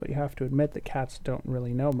have to admit that cats don't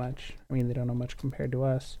really know much. I mean, they don't know much compared to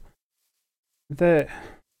us. The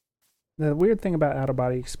weird thing about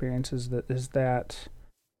out-of-body experiences is that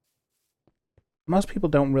most people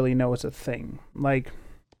don't really know it's a thing. Like,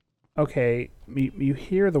 okay, you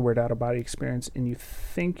hear the word out-of-body experience and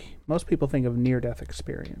most people think of near-death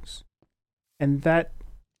experience. And that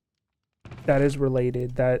is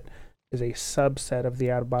related. That is a subset of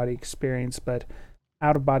the out-of-body experience, but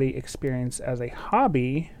out-of-body experience as a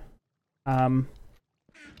hobby,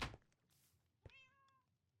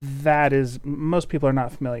 that is, most people are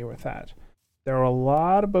not familiar with that. There are a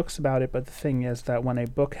lot of books about it, but the thing is that when a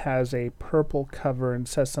book has a purple cover and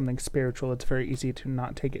says something spiritual, it's very easy to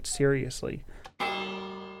not take it seriously.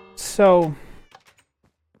 So,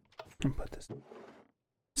 let me put this.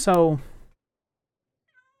 So,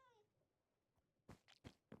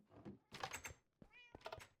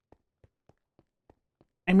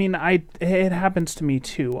 I mean, it happens to me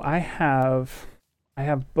too. I have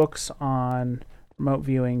books on remote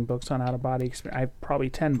viewing, books on out-of-body experience. I have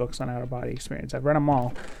probably 10 books on out-of-body experience. I've read them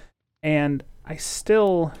all. And I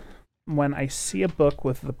still, when I see a book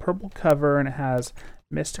with the purple cover and it has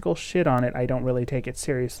mystical shit on it, I don't really take it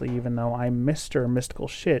seriously, even though I'm Mr. Mystical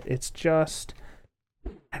Shit. It's just,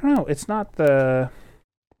 I don't know, it's not the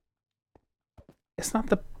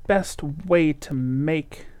best way to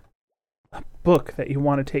make a book that you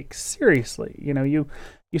want to take seriously. You know, you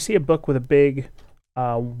see a book with a big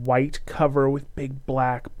white cover with big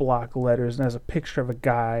black block letters and has a picture of a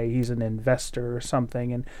guy, he's an investor or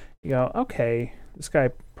something, and you go, okay, this guy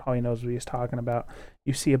probably knows what he's talking about.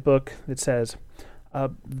 You see a book that says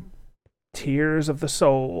Tears of the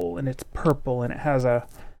Soul, and it's purple, and it has a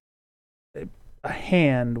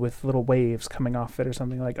hand with little waves coming off it or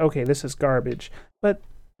something. Like, okay, this is garbage. But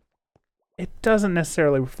it doesn't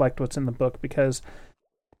necessarily reflect what's in the book, because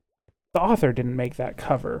the author didn't make that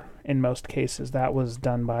cover in most cases. That was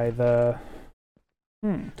done by the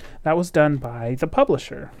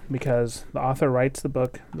publisher, because the author writes the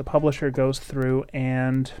book, the publisher goes through,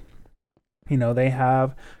 and you know, they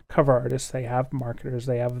have cover artists, they have marketers,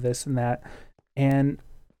 they have this and that, and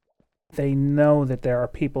they know that there are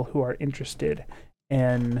people who are interested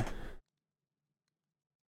in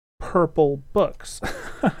purple books.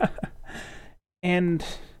 And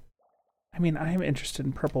I mean, I'm interested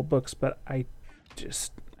in purple books, but I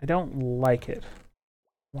don't like it.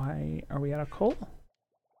 Why are we out of coal?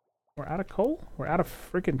 We're out of coal? We're out of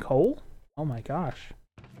freaking coal? Oh my gosh.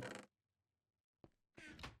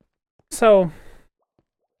 So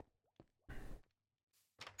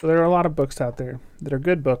there are a lot of books out there that are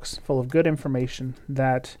good books, full of good information,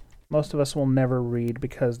 that most of us will never read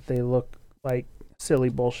because they look like silly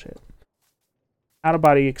bullshit.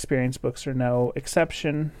 Out-of-body experience books are no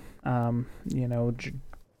exception. You know,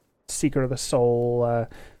 Secret of the Soul,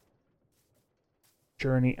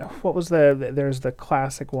 Journey. What was there's the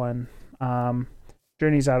classic one,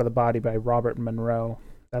 Journeys Out of the Body by Robert Monroe.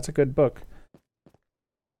 That's a good book.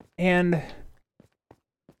 And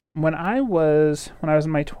when I was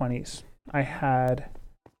in my 20s, I had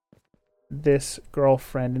this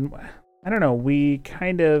girlfriend, and I don't know, we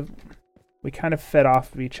kind of fed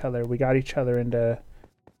off of each other. We got each other into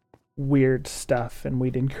weird stuff, and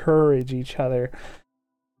we'd encourage each other.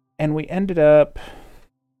 And we ended up...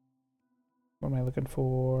 What am I looking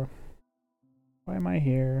for? Why am I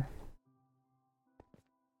here?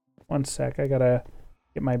 One sec, I gotta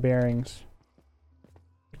get my bearings.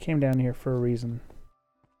 I came down here for a reason.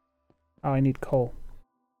 Oh, I need coal.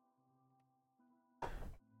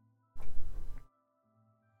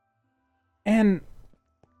 And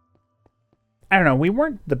I don't know, we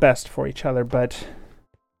weren't the best for each other, but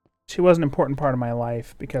she was an important part of my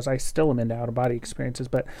life because I still am into out-of-body experiences.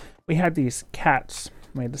 But we had these cats.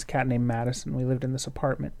 We had this cat named Madison. We lived in this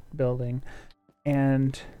apartment building,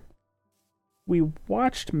 and we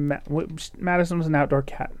watched Madison was an outdoor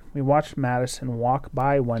cat. We watched Madison walk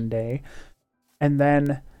by one day, and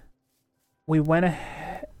then we went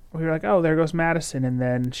ahead. We were like, "Oh, there goes Madison," and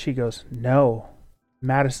then she goes, "No,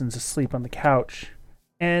 Madison's asleep on the couch,"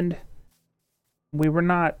 and we were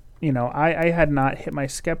not, you know, I had not hit my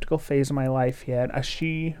skeptical phase of my life yet.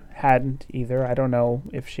 She hadn't either. I don't know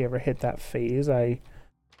if she ever hit that phase. I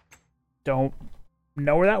don't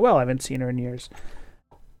know her that well. I haven't seen her in years.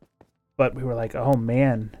 But we were like, oh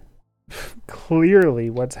man,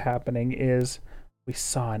 clearly what's happening is we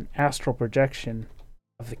saw an astral projection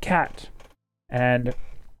of the cat. And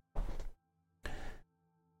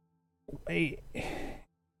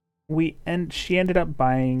she ended up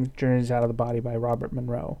buying Journeys Out of the Body by Robert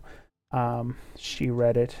Monroe. She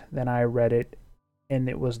read it, then I read it, and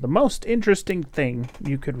it was the most interesting thing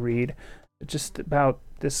you could read. Just about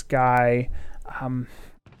this guy, I don't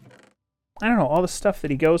know, all the stuff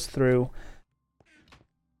that he goes through.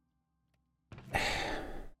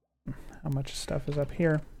 How much stuff is up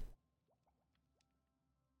here?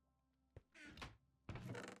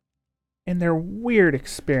 And they're weird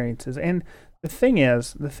experiences. And the thing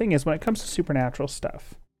is, when it comes to supernatural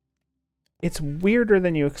stuff, it's weirder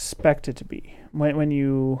than you expect it to be. When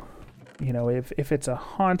you know, if it's a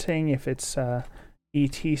haunting, if it's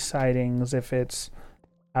ET sightings, if it's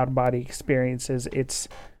out-of-body experiences,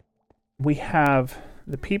 we have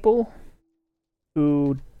the people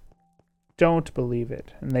who don't believe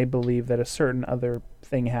it, and they believe that a certain other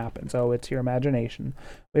thing happens. Oh, it's your imagination.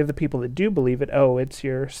 We have the people that do believe it. Oh, it's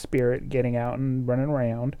your spirit getting out and running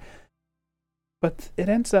around. But it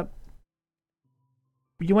ends up,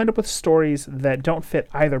 you end up with stories that don't fit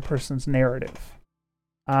either person's narrative.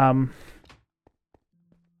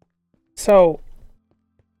 So,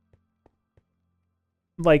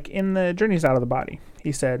 like in the Journeys Out of the Body,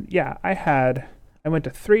 he said, yeah, I went to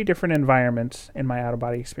 3 different environments in my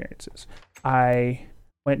out-of-body experiences. I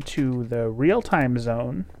went to the real-time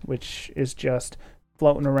zone, which is just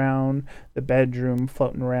floating around the bedroom,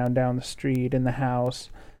 floating around down the street, in the house.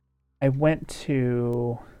 I went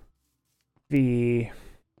to the,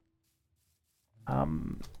 I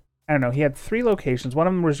don't know, he had 3 locations. One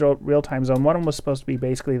of them was real-time zone. One of them was supposed to be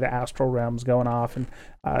basically the astral realms, going off and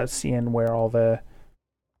seeing where all the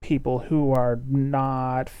people who are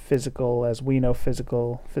not physical, as we know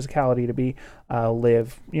physicality to be,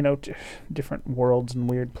 live, you know, different worlds and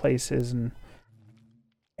weird places. And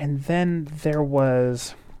then there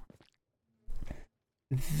was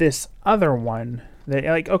this other one that,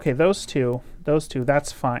 like, okay, those two,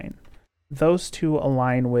 that's fine. Those 2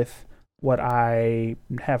 align with what I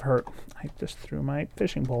have heard. I just threw my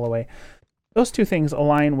fishing pole away. Those 2 things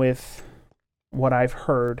align with what I've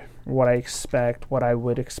heard, what I expect, what I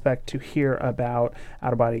would expect to hear about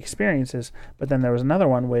out-of-body experiences. But then there was another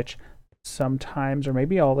one which sometimes, or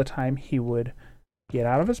maybe all the time, he would get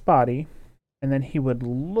out of his body, and then he would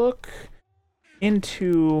look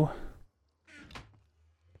into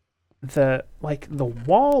the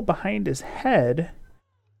wall behind his head,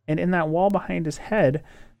 and in that wall behind his head,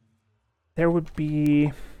 there would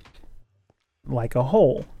be like a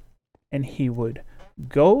hole, and he would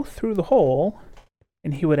go through the hole,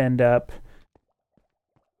 and he would end up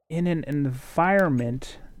in an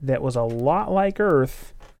environment that was a lot like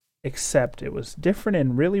Earth, except it was different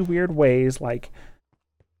in really weird ways. Like,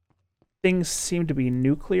 things seemed to be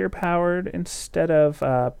nuclear powered instead of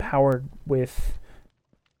powered with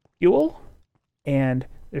fuel, and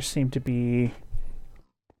there seemed to be,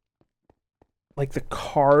 like, the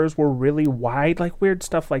cars were really wide, like weird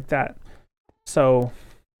stuff like that. So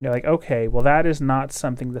you're like, okay, well, that is not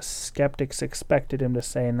something the skeptics expected him to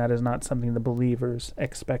say, and that is not something the believers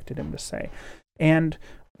expected him to say. And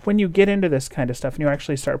when you get into this kind of stuff and you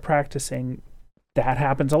actually start practicing, that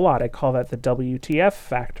happens a lot. I call that the WTF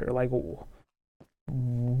factor. Like,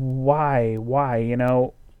 why, you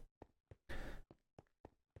know?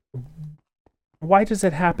 Why does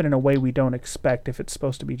it happen in a way we don't expect if it's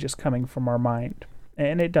supposed to be just coming from our mind?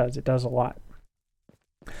 And it does a lot.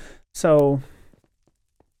 So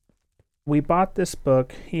we bought this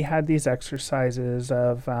book. He had these exercises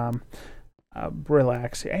of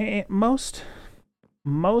relax. Most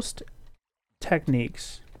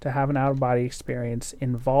techniques to have an out-of-body experience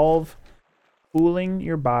involve fooling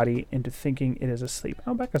your body into thinking it is asleep.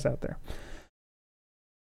 Oh, Becca's out there.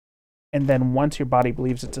 And then once your body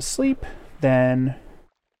believes it's asleep, then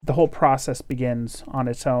the whole process begins on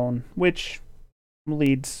its own, which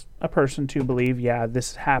leads a person to believe, yeah,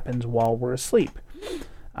 this happens while we're asleep.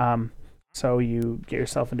 So you get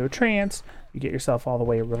yourself into a trance, you get yourself all the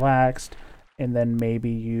way relaxed, and then maybe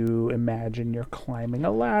you imagine you're climbing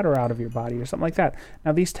a ladder out of your body or something like that.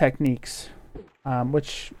 Now, these techniques,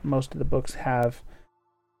 which most of the books have,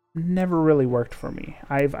 never really worked for me.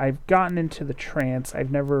 I've gotten into the trance. I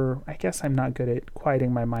guess I'm not good at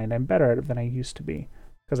quieting my mind. I'm better at it than I used to be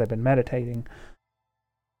because I've been meditating.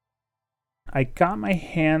 I got my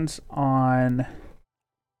hands on,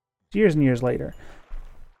 years and years later,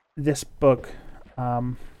 this book.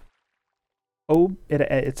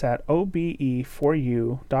 It's at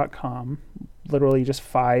obe4u.com. Literally just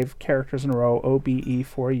 5 characters in a row,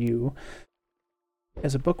 obe4u.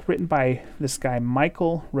 Is a book written by this guy,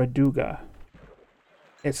 Michael Raduga.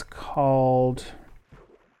 It's called,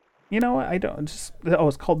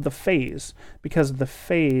 it's called The Phase, because the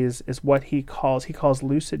phase is what he calls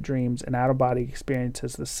lucid dreams and out-of-body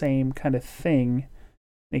experiences the same kind of thing,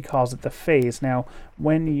 and he calls it the phase. Now,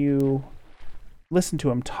 when you listen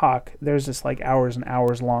to him talk. There's this like hours and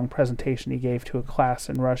hours long presentation he gave to a class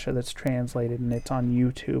in Russia that's translated, and it's on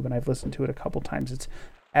YouTube, and I've listened to it a couple times. It's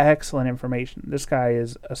excellent information. This guy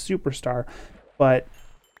is a superstar, but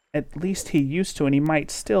at least he used to, and he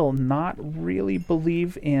might still not really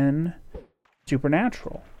believe in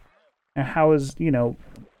supernatural. And how is,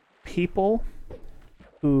 people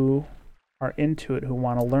who are into it, who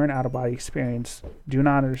want to learn out-of-body experience, do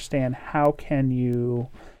not understand how can you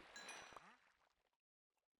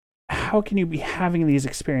be having these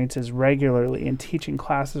experiences regularly and teaching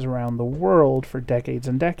classes around the world for decades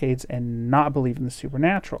and decades and not believe in the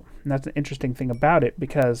supernatural. And that's an interesting thing about it,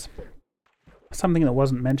 because something that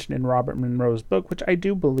wasn't mentioned in Robert Monroe's book, which I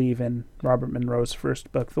do believe in Robert Monroe's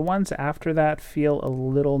first book, the ones after that feel a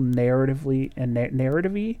little narrative-y.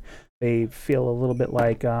 They feel a little bit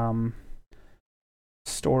like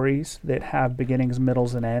stories that have beginnings,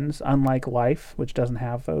 middles, and ends, unlike life, which doesn't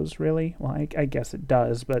have those really. Well, I guess it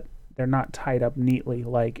does, but they're not tied up neatly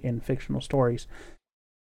like in fictional stories.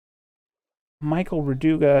 Michael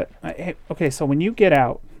Verduga, okay, so when you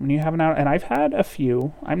have an out, and I've had a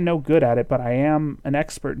few, I'm no good at it, but I am an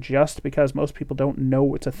expert just because most people don't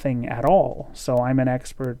know it's a thing at all. So I'm an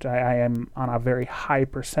expert. I am on a very high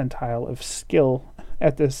percentile of skill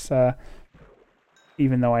at this,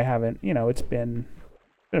 even though I haven't, it's been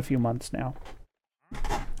a few months now.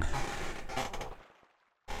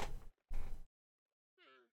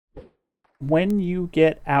 When you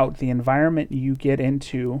get out, the environment you get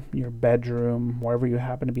into, your bedroom, wherever you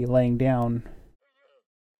happen to be laying down,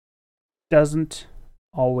 doesn't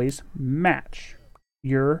always match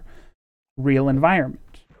your real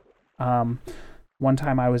environment. One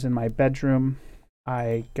time I was in my bedroom,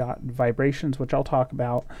 I got vibrations, which I'll talk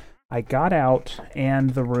about. I got out, and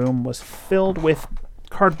the room was filled with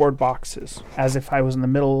cardboard boxes, as if I was in the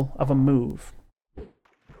middle of a move.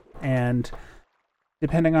 And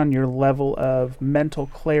depending on your level of mental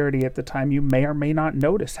clarity at the time, you may or may not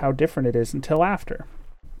notice how different it is until after.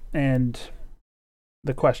 And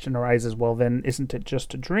the question arises, well, then isn't it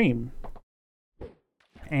just a dream?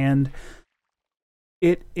 And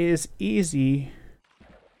it is easy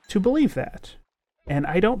to believe that. And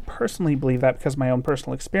I don't personally believe that because of my own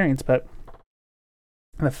personal experience, but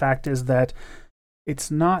the fact is that it's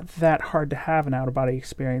not that hard to have an out-of-body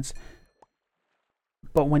experience.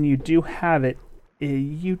 But when you do have it,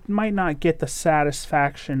 you might not get the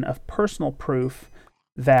satisfaction of personal proof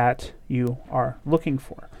that you are looking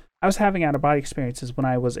for. I was having out-of-body experiences when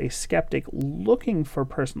I was a skeptic looking for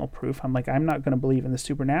personal proof. I'm like, I'm not going to believe in the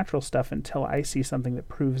supernatural stuff until I see something that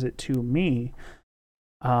proves it to me.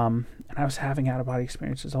 And I was having out-of-body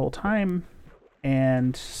experiences the whole time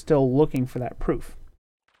and still looking for that proof.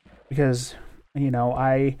 Because,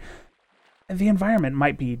 the environment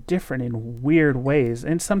might be different in weird ways.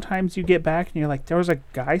 And sometimes you get back and you're like, there was a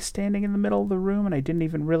guy standing in the middle of the room and I didn't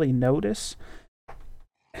even really notice.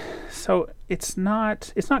 So it's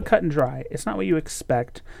not cut and dry. It's not what you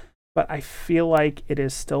expect, but I feel like it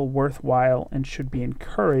is still worthwhile and should be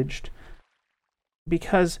encouraged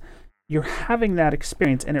because you're having that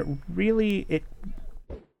experience, and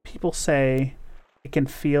people say it can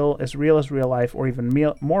feel as real life, or even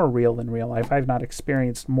more real than real life. I've not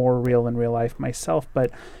experienced more real than real life myself,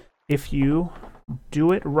 but if you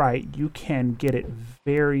do it right, you can get it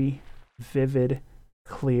very vivid,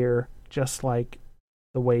 clear, just like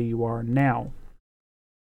the way you are now.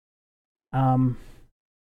 And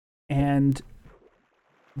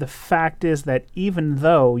the fact is that even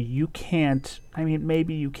though you can't,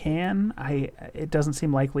 maybe you can, it doesn't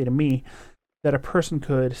seem likely to me that a person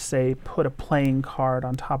could, say, put a playing card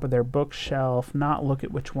on top of their bookshelf, not look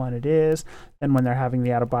at which one it is, then when they're having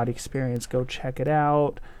the out-of-body experience, go check it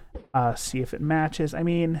out, see if it matches.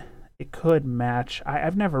 It could match.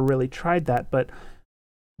 I've never really tried that, but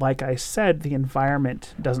like I said, the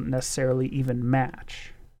environment doesn't necessarily even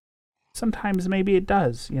match. Sometimes maybe it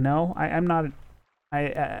does, I'm not...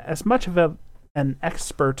 as much of an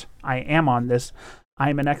expert I am on this,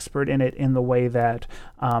 I'm an expert in it in the way that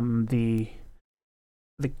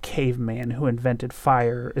the caveman who invented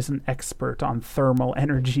fire is an expert on thermal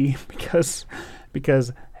energy because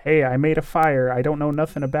hey, I made a fire, I don't know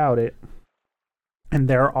nothing about it. And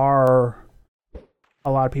there are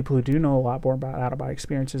a lot of people who do know a lot more about out-of-body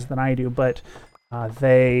experiences than I do, but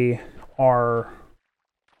they're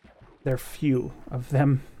few of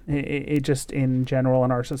them. It just in general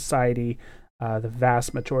in our society, the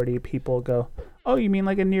vast majority of people go, oh, you mean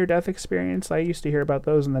like a near-death experience? I used to hear about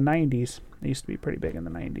those in the 90s. They used to be pretty big in the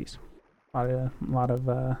 90s. A lot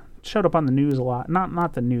of showed up on the news a lot.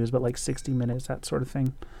 Not the news, but like 60 Minutes, that sort of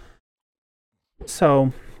thing.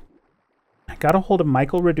 So I got a hold of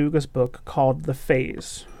Michael Raduga's book called The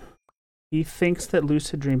Phase. He thinks that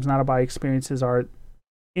lucid dreams, not out-of-body experiences, are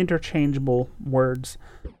interchangeable words.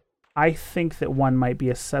 I think that one might be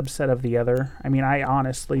a subset of the other. I mean, I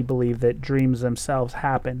honestly believe that dreams themselves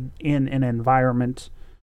happen in an environment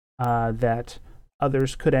that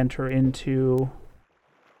others could enter into,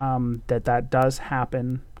 that does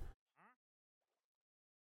happen.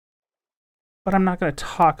 But I'm not going to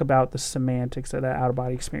talk about the semantics of that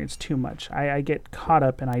out-of-body experience too much. I get caught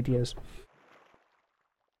up in ideas.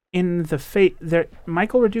 In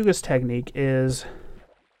Michael Raduga's technique is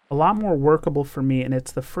a lot more workable for me, and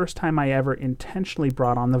it's the first time I ever intentionally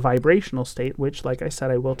brought on the vibrational state, which, like I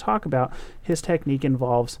said, I will talk about. His technique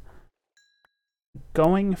involves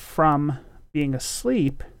going from being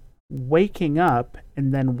asleep, waking up,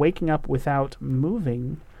 and then waking up without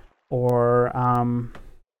moving or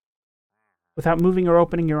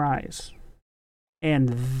opening your eyes.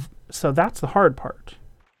 And so that's the hard part.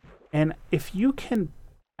 And if you can,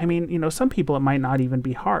 I mean, you know, some people it might not even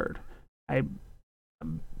be hard.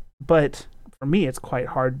 But for me, it's quite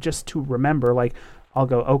hard just to remember, like, I'll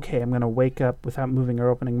go, okay, I'm going to wake up without moving or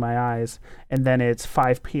opening my eyes. And then it's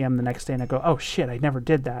 5 p.m. the next day and I go, oh shit, I never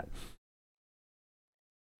did that.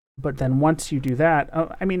 But then once you do that,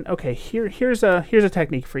 I mean, okay, here's a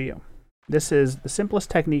technique for you. This is the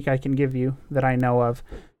simplest technique I can give you that I know of.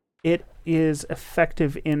 It is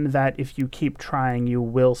effective in that if you keep trying, you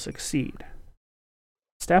will succeed.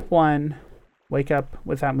 Step 1, wake up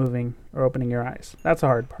without moving or opening your eyes. That's the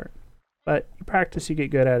hard part. But you practice, you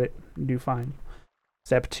get good at it, you do fine.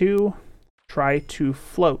 Step 2, try to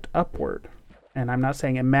float upward. And I'm not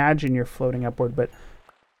saying imagine you're floating upward, but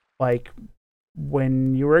like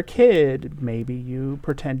when you were a kid, maybe you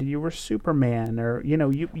pretended you were Superman, or you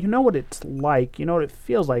know what it's like, you know what it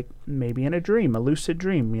feels like, maybe in a dream, a lucid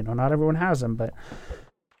dream. You know, not everyone has them, but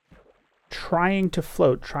trying to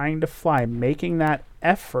float, trying to fly, making that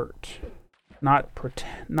effort, not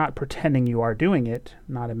pretending you are doing it,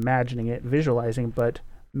 not imagining it, visualizing, but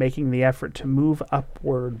making the effort to move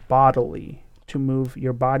upward bodily, to move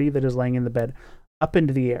your body that is laying in the bed up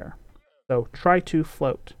into the air. So try to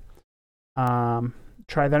float.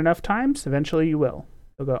 Try that enough times, eventually you will.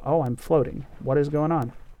 You'll go, oh, I'm floating. What is going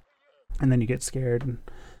on? And then you get scared, and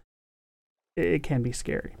it can be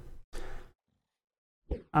scary.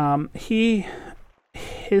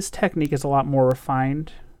 His technique is a lot more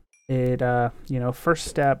refined. It, first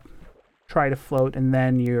step, try to float, and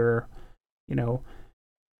then you're,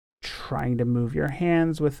 trying to move your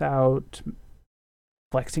hands without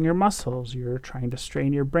flexing your muscles. You're trying to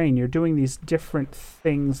strain your brain. You're doing these different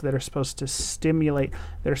things that are supposed to stimulate.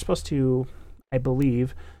 They're supposed to, I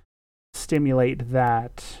believe, stimulate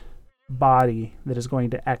that body that is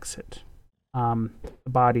going to exit. The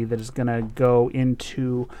body that is going to go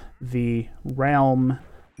into the realm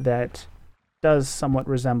that does somewhat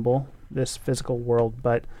resemble this physical world,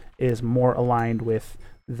 but is more aligned with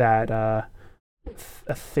that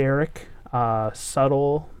etheric,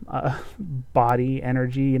 subtle body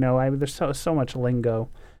energy. There's so much lingo,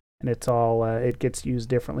 and it's all it gets used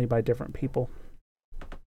differently by different people.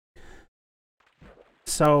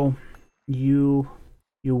 So you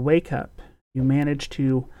wake up, you manage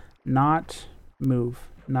to not move,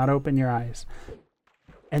 not open your eyes,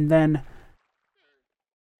 and then,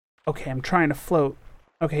 okay, I'm trying to float.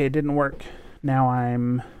 Okay, it didn't work. Now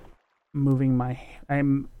I'm moving my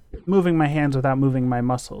hands without moving my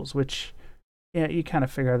muscles, which, yeah, you kind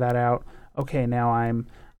of figure that out. Okay, now I'm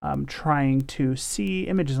trying to see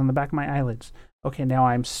images on the back of my eyelids. Okay, now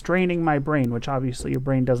I'm straining my brain, which obviously your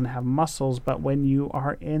brain doesn't have muscles, but when you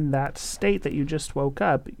are in that state that you just woke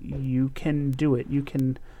up, you can do it.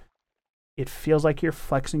 It feels like you're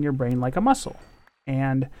flexing your brain like a muscle.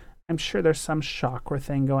 And I'm sure there's some chakra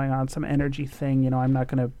thing going on, some energy thing. I'm not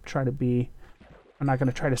going to try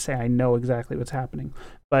to say I know exactly what's happening.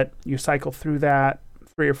 But you cycle through that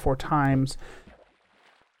 3 or 4 times,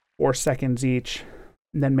 4 seconds each,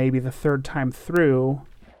 and then maybe the third time through,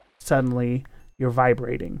 suddenly you're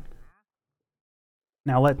vibrating.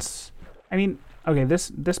 Now this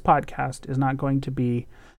podcast is not going to be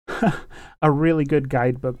a really good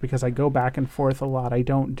guidebook because I go back and forth a lot. I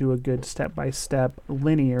don't do a good step-by-step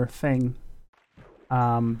linear thing.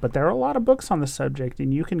 But there are a lot of books on the subject,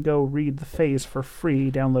 and you can go read The Phase for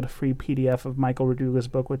free, download a free PDF of Michael Raduga's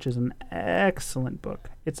book, which is an excellent book.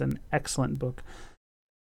 It's an excellent book.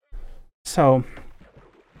 So,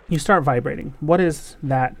 you start vibrating. What does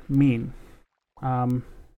that mean?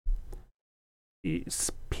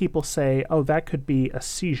 People say, oh, that could be a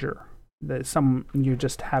seizure. You're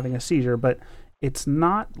just having a seizure, but it's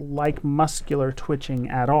not like muscular twitching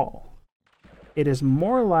at all. It is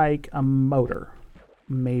more like a motor,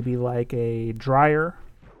 maybe like a dryer,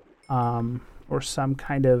 or some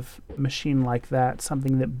kind of machine like that,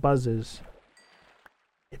 something that buzzes.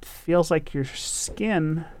 It feels like your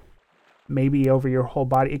skin, maybe over your whole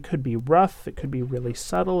body. It could be rough, it could be really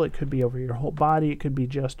subtle, it could be over your whole body, it could be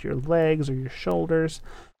just your legs or your shoulders.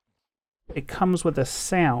 It comes with a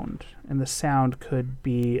sound, and the sound could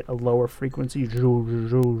be a lower frequency. It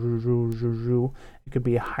could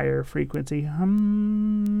be a higher frequency.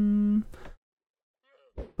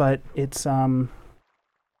 But it's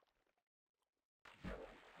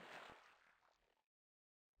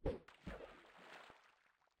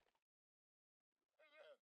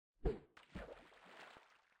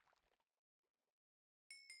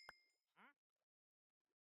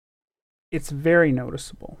it's very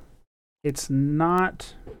noticeable. It's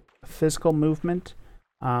not a physical movement.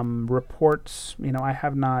 Reports, I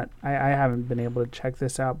haven't been able to check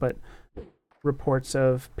this out, but reports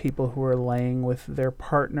of people who are laying with their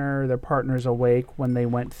partner's awake when they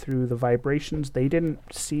went through the vibrations. They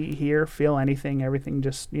didn't see, hear, feel anything. Everything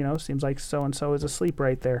just, seems like so-and-so is asleep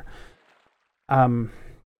right there.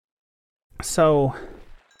 So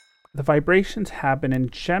the vibrations happen,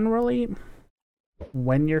 and generally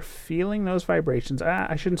when you're feeling those vibrations,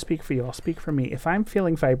 I shouldn't speak for you, I'll speak for me. If I'm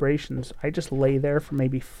feeling vibrations, I just lay there for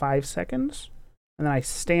maybe 5 seconds, and then I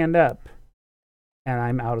stand up, and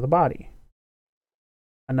I'm out of the body.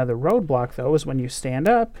 Another roadblock, though, is when you stand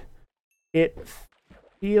up, it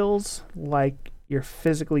feels like you're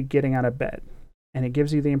physically getting out of bed, and it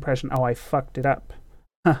gives you the impression, oh, I fucked it up.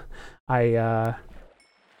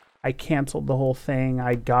 I canceled the whole thing.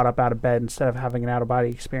 I got up out of bed instead of having an out-of-body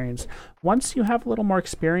experience. Once you have a little more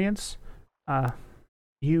experience,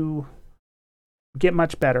 you get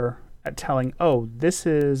much better at telling, oh, this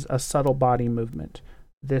is a subtle body movement.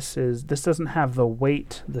 This doesn't have the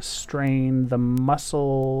weight, the strain, the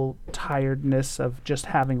muscle tiredness of just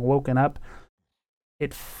having woken up.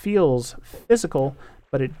 It feels physical,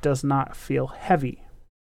 but it does not feel heavy.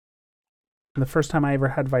 The first time I ever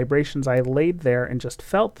had vibrations, I laid there and just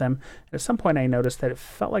felt them. And at some point, I noticed that it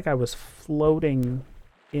felt like I was floating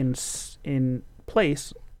in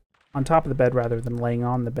place on top of the bed rather than laying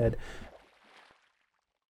on the bed.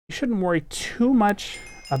 You shouldn't worry too much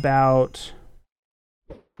about...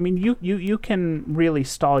 I mean, you can really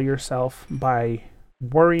stall yourself by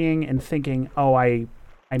worrying and thinking, oh, I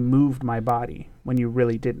moved my body, when you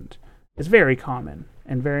really didn't. It's very common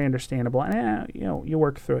and very understandable, and you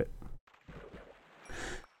work through it.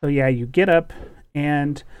 So yeah, you get up,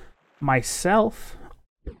 and myself,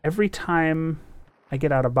 every time I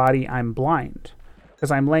get out of body, I'm blind. Because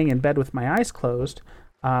I'm laying in bed with my eyes closed.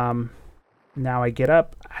 Now I get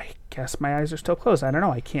up, I guess my eyes are still closed. I don't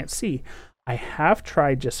know, I can't see. I have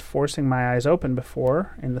tried just forcing my eyes open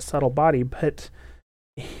before in the subtle body, but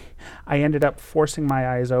I ended up forcing my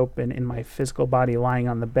eyes open in my physical body lying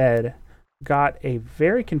on the bed. Got a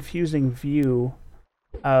very confusing view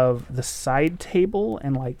of the side table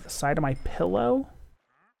and like the side of my pillow,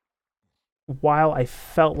 while I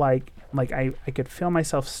felt like I could feel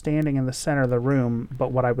myself standing in the center of the room,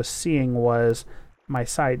 but what I was seeing was my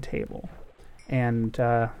side table. And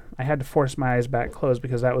I had to force my eyes back closed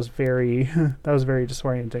because that was very very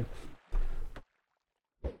disorienting.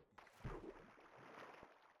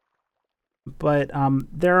 But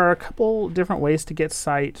there are a couple different ways to get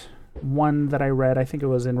sight. One that I read, I think it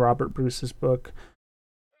was in Robert Bruce's book,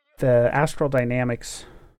 The Astral Dynamics,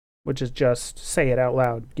 which is just say it out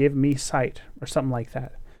loud, give me sight, or something like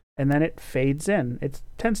that. And then it fades in. It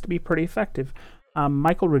tends to be pretty effective.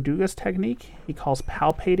 Michael Raduga's technique, he calls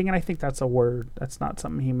palpating, and I think that's a word. That's not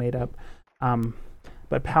something he made up.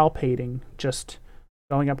 But palpating, just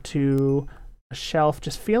going up to a shelf,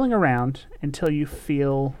 just feeling around until you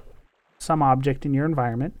feel some object in your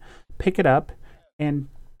environment, pick it up, and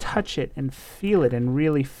touch it and feel it and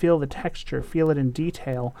really feel the texture, feel it in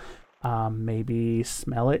detail. Maybe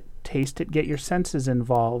smell it, taste it, get your senses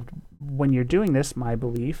involved. When you're doing this, my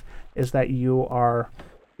belief is that you're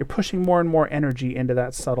pushing more and more energy into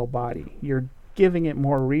that subtle body. You're giving it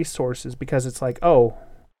more resources because it's like, oh,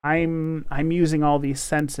 I'm using all these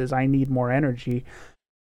senses. I need more energy.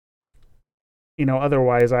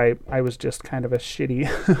 Otherwise I was just kind of a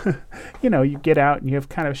shitty, you get out and you have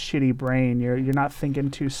kind of a shitty brain. You're not thinking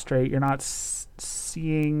too straight. You're not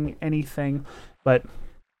seeing anything, but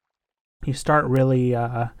you start really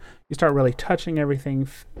touching everything,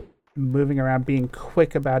 moving around, being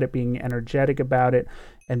quick about it, being energetic about it,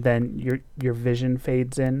 and then your vision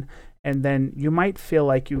fades in, and then you might feel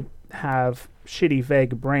like you have shitty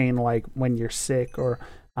vague brain, like when you're sick, or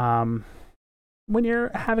when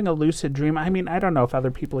you're having a lucid dream, I mean, I don't know if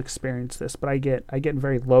other people experience this, but I get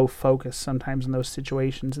very low focus sometimes in those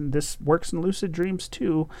situations, and this works in lucid dreams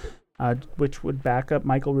too, which would back up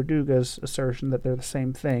Michael Raduga's assertion that they're the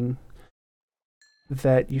same thing.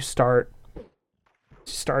 That you start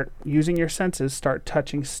using your senses, start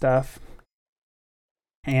touching stuff,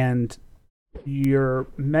 and your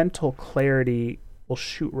mental clarity will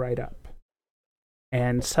shoot right up.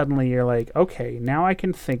 And suddenly you're like, okay, now I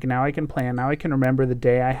can think, now I can plan, now I can remember the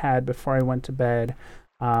day I had before I went to bed.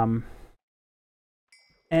 And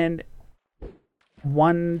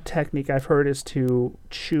one technique I've heard is to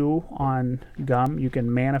chew on gum. You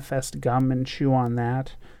can manifest gum and chew on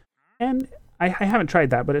that. And I haven't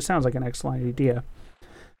tried that, but it sounds like an excellent idea.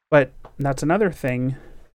 But that's another thing.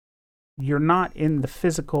 You're not in the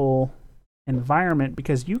physical environment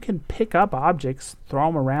because you can pick up objects, throw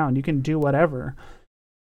them around, you can do whatever.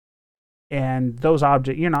 And those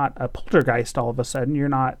objects, you're not a poltergeist all of a sudden. You're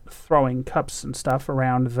not throwing cups and stuff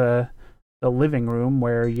around the living room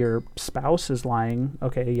where your spouse is lying.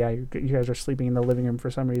 Okay, yeah, you guys are sleeping in the living room for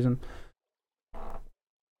some reason.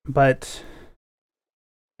 But,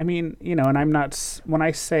 I mean, and I'm not, when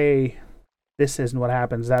I say this isn't what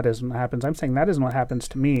happens, that isn't what happens, I'm saying that isn't what happens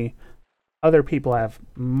to me. Other people have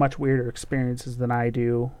much weirder experiences than I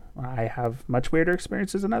do. I have much weirder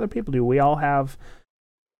experiences than other people do. We all have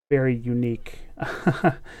very unique.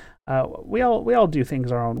 We all do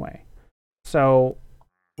things our own way. So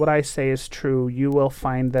what I say is true. You will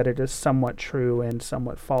find that it is somewhat true and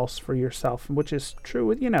somewhat false for yourself, which is true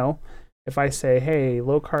with, if I say, hey,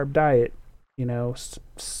 low carb diet,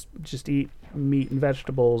 just eat meat and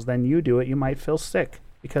vegetables, then you do it, you might feel sick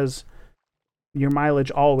because your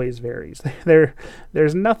mileage always varies.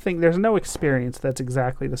 There's no experience that's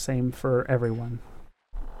exactly the same for everyone.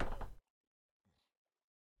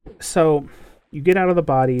 So you get out of the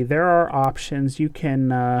body. There are options. You can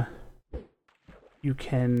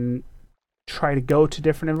try to go to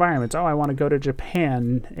different environments. Oh, I want to go to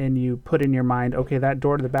Japan, and you put in your mind, okay, that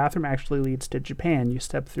door to the bathroom actually leads to Japan. You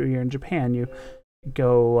step through, you're in Japan. You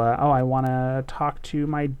go, I want to talk to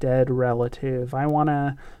my dead relative. I want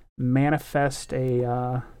to manifest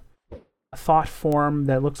a thought form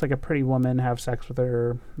that looks like a pretty woman, have sex with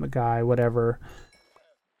her, a guy, whatever.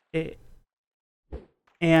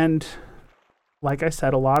 And like I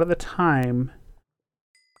said, a lot of the time,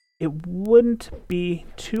 it wouldn't be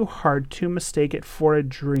too hard to mistake it for a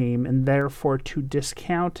dream and therefore to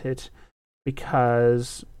discount it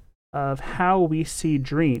because of how we see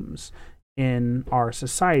dreams in our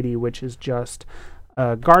society, which is just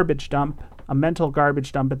a garbage dump, a mental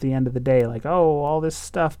garbage dump at the end of the day. Like, oh, all this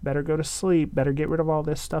stuff, better go to sleep, better get rid of all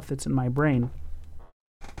this stuff that's in my brain.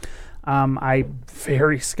 I'm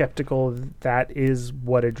very skeptical that is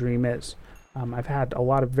what a dream is. I've had a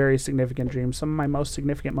lot of very significant dreams. Some of my most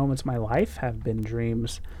significant moments in my life have been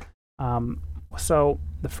dreams. So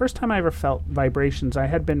the first time I ever felt vibrations, I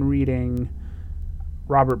had been reading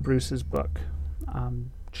Robert Bruce's book.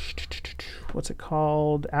 What's it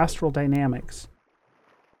called? Astral Dynamics.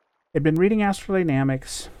 I'd been reading Astral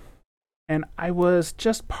Dynamics, and I was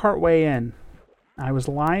just partway in. I was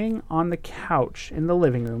lying on the couch in the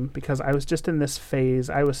living room because I was just in this phase.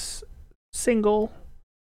 I was single.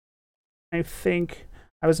 I think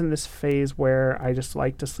I was in this phase where I just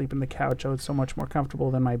liked to sleep in the couch. I was so much more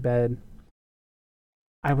comfortable than my bed.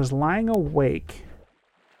 I was lying awake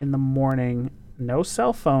in the morning. No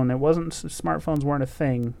cell phone. It wasn't, smartphones weren't a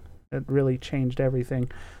thing. It really changed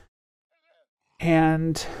everything.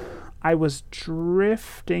 And I was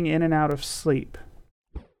drifting in and out of sleep.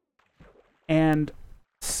 And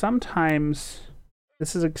sometimes,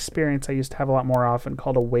 this is an experience I used to have a lot more often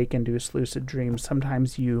called awake-induced lucid dreams.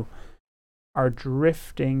 Sometimes you are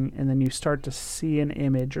drifting and then you start to see an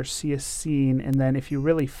image or see a scene, and then if you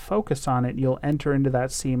really focus on it, you'll enter into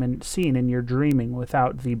that scene and you're dreaming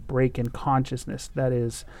without the break in consciousness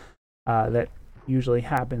that usually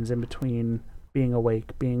happens in between being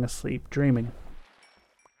awake, being asleep, dreaming.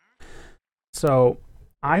 So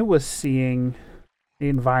I was seeing the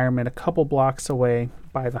environment a couple blocks away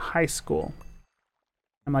by the high school.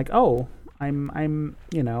 I'm like, oh,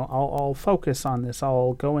 I'll focus on this.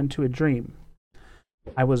 I'll go into a dream.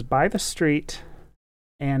 I was by the street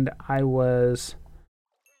and I was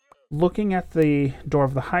looking at the door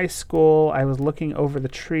of the high school. I was looking over the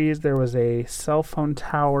trees. There was a cell phone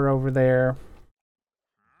tower over there.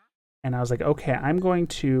 And I was like, okay, I'm going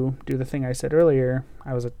to do the thing I said earlier.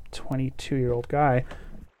 I was a 22-year-old guy.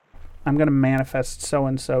 I'm going to manifest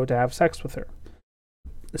so-and-so to have sex with her.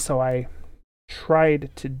 So I tried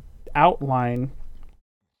to outline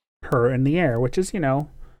her in the air, which is,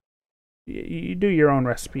 you do your own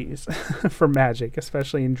recipes for magic,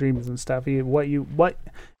 especially in dreams and stuff.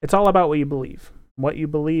 It's all about what you believe. What you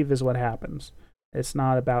believe is what happens. It's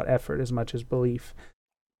not about effort as much as belief.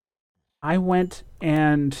 I went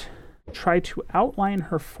and tried to outline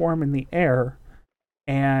her form in the air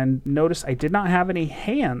and noticed I did not have any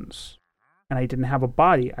hands and I didn't have a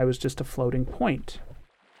body. I was just a floating point.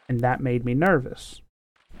 And that made me nervous.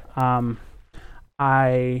 I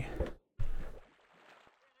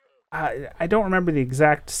don't remember the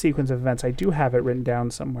exact sequence of events. I do have it written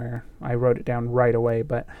down somewhere. I wrote it down right away,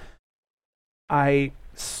 but I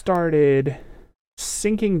started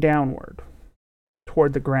sinking downward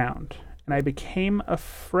toward the ground, and I became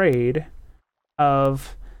afraid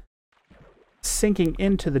of sinking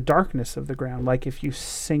into the darkness of the ground, like if you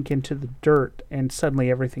sink into the dirt and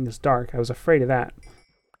suddenly everything is dark. I was afraid of that.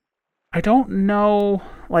 I don't know,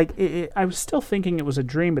 I was still thinking it was a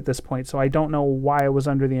dream at this point, so I don't know why I was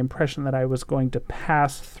under the impression that I was going to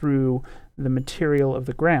pass through the material of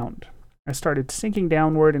the ground. I started sinking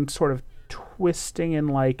downward and sort of twisting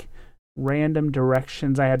in random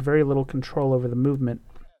directions. I had very little control over the movement,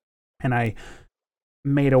 and I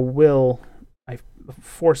made a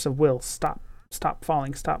force of will, stop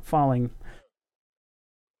falling.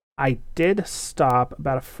 I did stop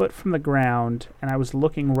about a foot from the ground, and I was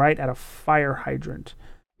looking right at a fire hydrant.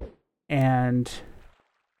 And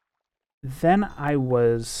then I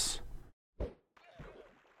was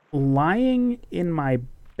lying in my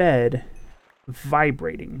bed,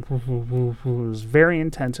 vibrating. It was very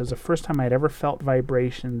intense. It was the first time I'd ever felt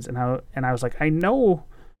vibrations, and I was like, I know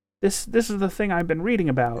this is the thing I've been reading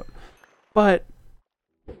about, but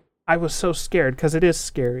I was so scared because it is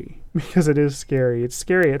scary. It's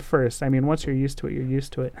scary at first. I mean, once you're used to it, you're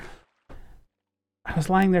used to it. I was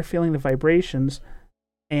lying there feeling the vibrations,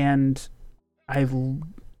 and I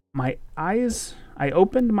opened my eyes. I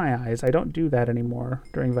don't do that anymore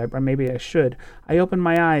during vibration. Maybe I should. I opened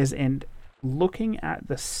my eyes, and looking at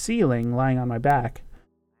the ceiling, lying on my back,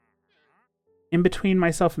 in between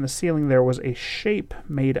myself and the ceiling, there was a shape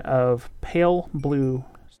made of pale blue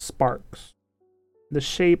sparks. The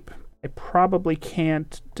shape, I probably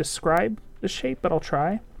can't describe the shape, but I'll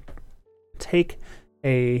try. Take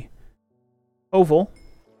a oval,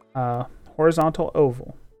 horizontal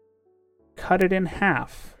oval, cut it in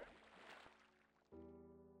half.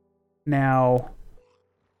 Now,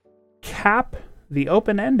 cap the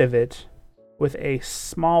open end of it with a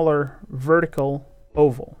smaller vertical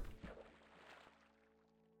oval.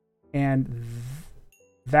 And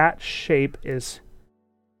that shape is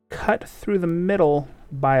cut through the middle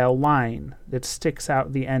by a line that sticks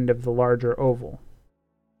out the end of the larger oval.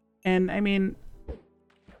 And I mean,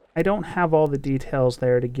 I don't have all the details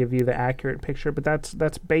there to give you the accurate picture, but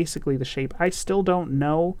that's basically the shape. I still don't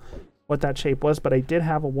know what that shape was, but I did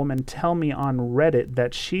have a woman tell me on Reddit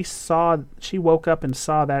that she woke up and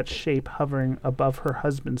saw that shape hovering above her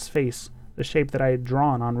husband's face, the shape that I had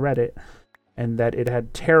drawn on Reddit, and that it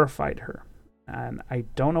had terrified her. And I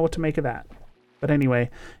don't know what to make of that. But anyway,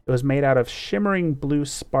 it was made out of shimmering blue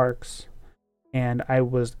sparks, and I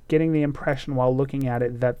was getting the impression while looking at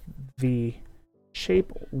it that the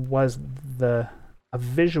shape was a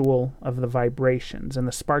visual of the vibrations, and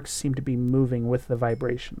the sparks seemed to be moving with the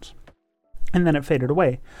vibrations. And then it faded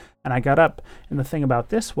away, and I got up, and the thing about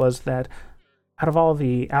this was that out of all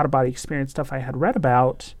the out-of-body experience stuff I had read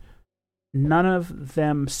about, none of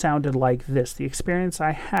them sounded like this. The experience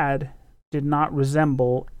I had did not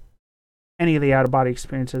resemble any of the out-of-body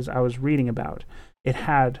experiences I was reading about. It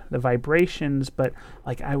had the vibrations, but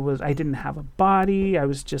I didn't have a body. I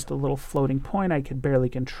was just a little floating point. I could barely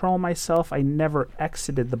control myself. I never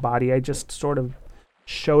exited the body. I just sort of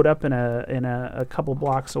showed up in a couple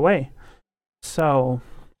blocks away. So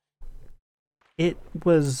it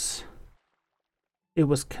was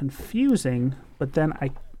confusing, but then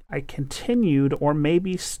I continued, or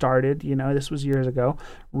maybe started, this was years ago,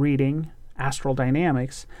 reading Astral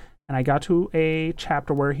Dynamics. And I got to a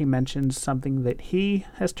chapter where he mentions something that he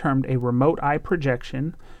has termed a remote eye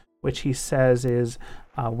projection, which he says is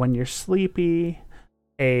when you're sleepy,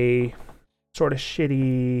 a sort of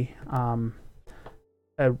shitty,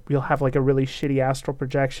 you'll have a really shitty astral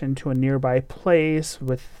projection to a nearby place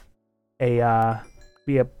with be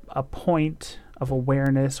a point of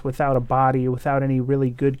awareness without a body, without any really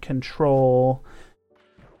good control.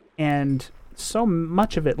 And so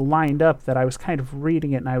much of it lined up that I was kind of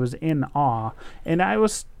reading it and I was in awe. And I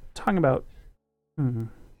was talking about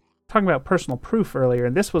personal proof earlier,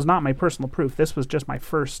 and this was not my personal proof. This was just my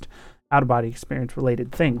first out-of-body experience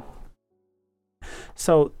related thing.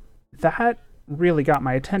 So that really got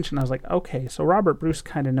my attention. I was like, okay, so Robert Bruce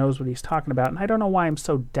kind of knows what he's talking about, and I don't know why I'm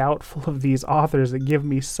so doubtful of these authors that give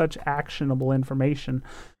me such actionable information.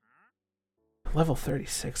 Level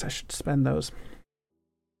 36, I should spend those.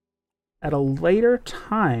 At a later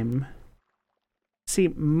time, see,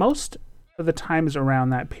 most of the times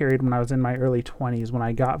around that period when I was in my early 20s, when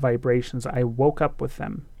I got vibrations, I woke up with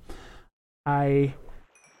them. I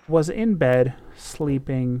was in bed,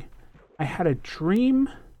 sleeping. I had a dream,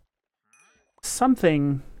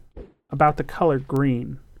 something about the color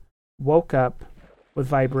green. Woke up with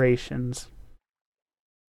vibrations,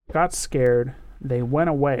 got scared, they went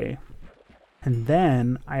away, and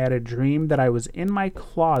then I had a dream that I was in my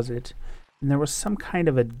closet and there was some kind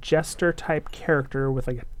of a jester type character with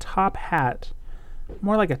like a top hat,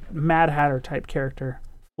 more like a Mad Hatter type character,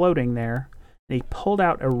 floating there, and he pulled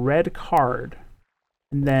out a red card,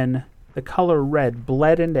 and then the color red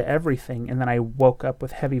bled into everything, and then I woke up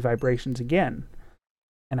with heavy vibrations again.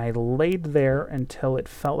 And I laid there until it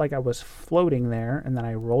felt like I was floating there, and then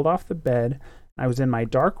I rolled off the bed. I was in my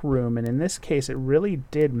dark room, and in this case, it really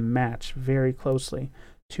did match very closely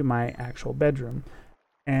to my actual bedroom.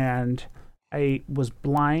 And I was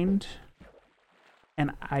blind,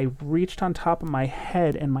 and I reached on top of my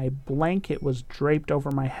head, and my blanket was draped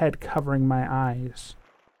over my head, covering my eyes.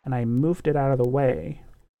 And I moved it out of the way.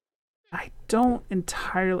 I don't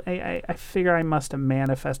entirely... I figure I must have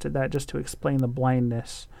manifested that just to explain the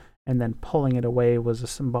blindness, and then pulling it away was a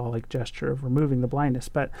symbolic gesture of removing the blindness.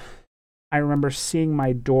 But I remember seeing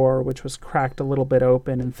my door, which was cracked a little bit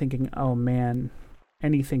open, and thinking, oh man,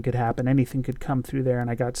 anything could happen, anything could come through there, and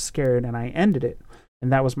I got scared, and I ended it.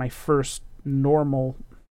 And that was my first normal,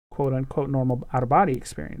 quote-unquote normal out-of-body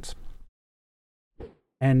experience.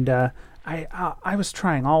 And I was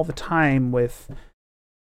trying all the time with...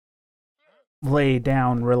 lay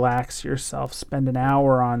down, relax yourself, spend an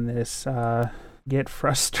hour on this, get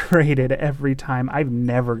frustrated every time. I've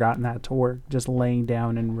never gotten that to work, just laying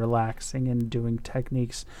down and relaxing and doing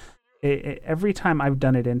techniques. Every time I've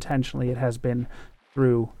done it intentionally, it has been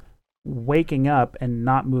through waking up and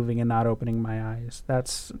not moving and not opening my eyes.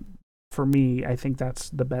 That's, for me, I think that's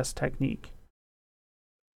the best technique.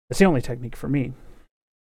 It's the only technique for me.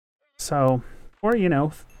 So, or,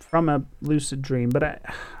 from a lucid dream, but I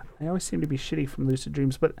always seem to be shitty from lucid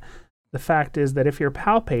dreams, but the fact is that if you're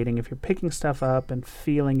palpating, if you're picking stuff up and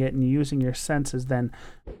feeling it and using your senses, then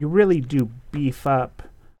you really do beef up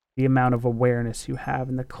the amount of awareness you have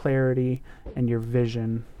and the clarity and your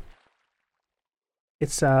vision.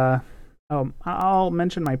 It's, I'll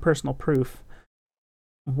mention my personal proof.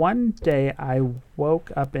 One day I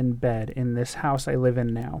woke up in bed in this house I live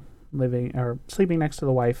in now, sleeping next to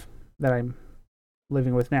the wife that I'm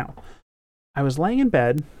living with now. I was laying in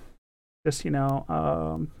bed, just,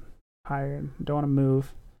 tired, don't want to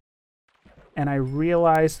move. And I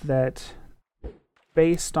realized that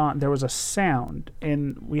there was a sound,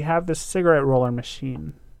 and we have this cigarette roller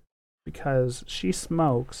machine because she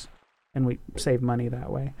smokes, and we save money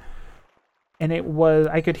that way. And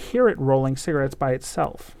I could hear it rolling cigarettes by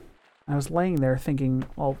itself. I was laying there thinking,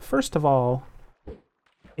 well, first of all,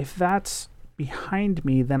 if that's behind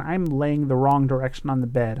me, then I'm laying the wrong direction on the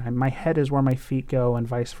bed. My head is where my feet go and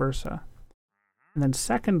vice versa. And then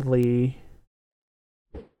secondly,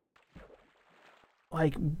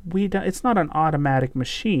 it's not an automatic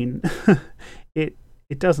machine.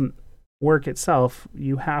 It doesn't work itself.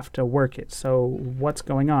 You have to work it. So what's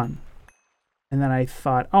going on? And then I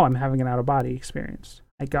thought, oh, I'm having an out-of-body experience.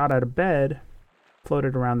 I got out of bed,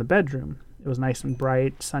 floated around the bedroom. It was nice and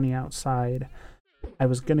bright, sunny outside. I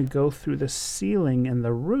was going to go through the ceiling and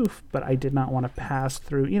the roof, but I did not want to pass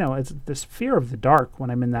through. It's this fear of the dark when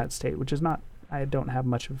I'm in that state, which is not, I don't have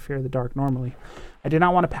much of a fear of the dark normally. I did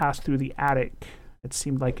not want to pass through the attic. It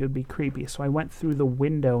seemed like it would be creepy. So I went through the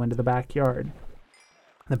window into the backyard.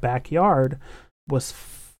 The backyard was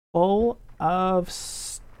full of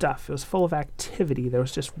stuff. It was full of activity. There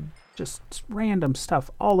was just random stuff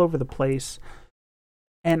all over the place.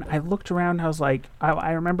 And I looked around, and I was like,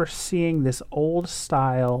 I remember seeing this old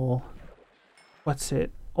style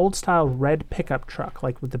red pickup truck,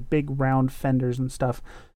 like with the big round fenders and stuff.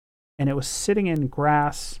 And it was sitting in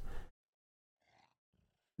grass,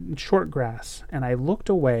 short grass. And I looked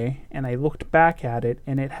away, and I looked back at it,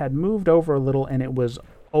 and it had moved over a little, and it was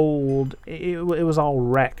old. It was all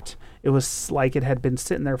wrecked. It was like it had been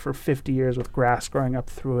sitting there for 50 years with grass growing up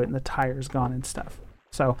through it and the tires gone and stuff.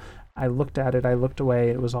 So I looked at it, I looked away,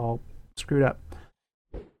 it was all screwed up.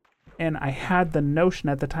 And I had the notion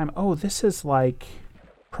at the time, oh, this is like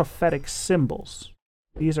prophetic symbols.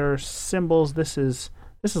 These are symbols, this is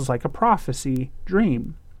like a prophecy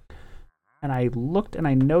dream. and I looked and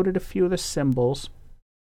I noted a few of the symbols.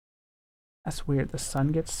 That's weird. The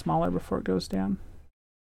sun gets smaller before it goes down.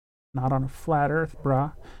 Not on a flat earth,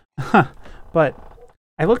 brah. But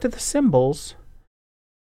I looked at the symbols,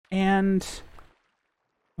 and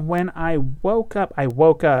when I woke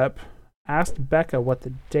up, asked Becca what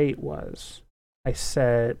the date was. I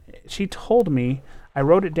said, she told me, I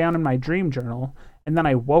wrote it down in my dream journal, and then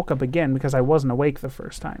I woke up again because I wasn't awake the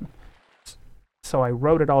first time. So I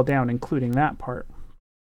wrote it all down, including that part.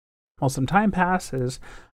 Well, some time passes.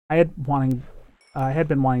 I had been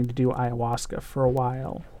wanting to do ayahuasca for a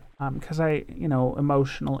while. Because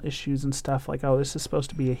emotional issues and stuff, like, oh, this is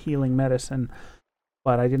supposed to be a healing medicine,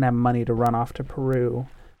 but I didn't have money to run off to Peru.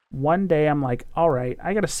 One day I'm like, all right,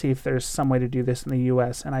 I got to see if there's some way to do this in the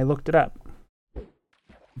U.S., and I looked it up.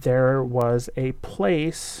 There was a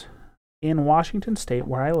place in Washington State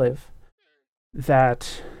where I live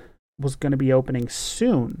that was going to be opening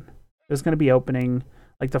soon. It was going to be opening,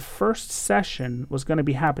 like, the first session was going to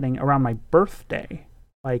be happening around my birthday,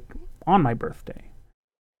 like, on my birthday.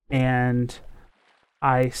 And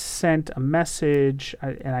I sent a message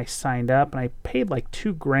and I signed up, and I paid like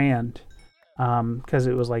 $2,000 because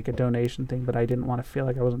it was like a donation thing, but I didn't want to feel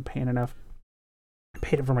like I wasn't paying enough. I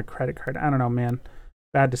paid it from a credit card. I don't know, man.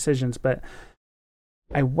 Bad decisions. But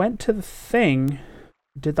I went to the thing,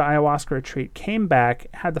 did the ayahuasca retreat, came back,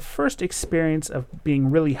 had the first experience of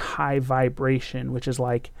being really high vibration, which is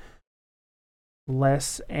like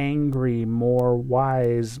less angry, more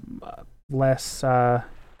wise, less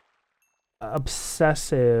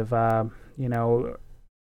obsessive, like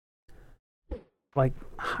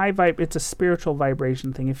high vibe. It's a spiritual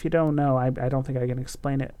vibration thing. If you don't know, I don't think I can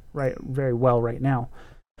explain it very well right now.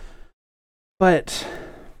 But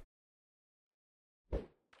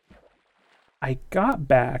I got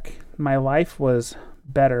back. My life was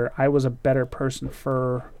better. I was a better person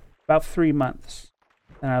for about 3 months.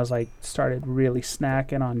 And I was like, started really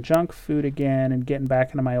snacking on junk food again and getting back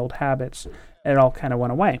into my old habits. And it all kind of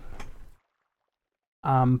went away.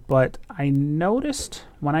 But I noticed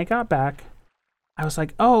when I got back, I was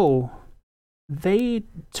like, oh, they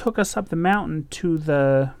took us up the mountain to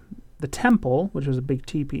the temple, which was a big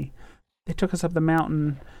teepee. They took us up the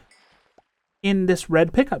mountain in this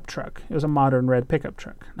red pickup truck. It was a modern red pickup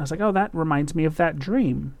truck. And I was like, oh, that reminds me of that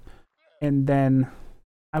dream. And then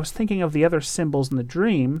I was thinking of the other symbols in the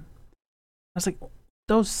dream. I was like,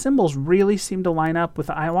 those symbols really seem to line up with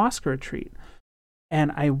the ayahuasca retreat.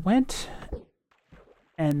 And I went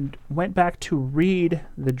back to read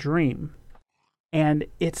the dream. And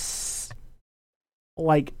it's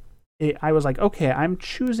like, I was like, okay, I'm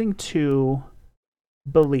choosing to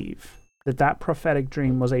believe that prophetic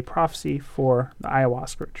dream was a prophecy for the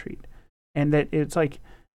ayahuasca retreat. And that it's like,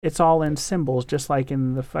 it's all in symbols, just like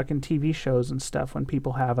in the fucking TV shows and stuff when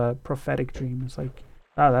people have a prophetic dream. It's like,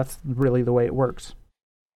 oh, that's really the way it works.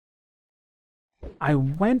 I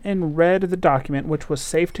went and read the document, which was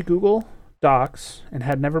saved to Google Docs and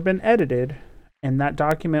had never been edited. And that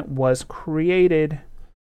document was created.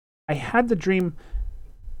 I had the dream.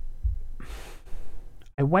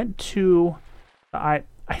 I went to, I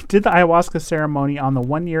did the ayahuasca ceremony on the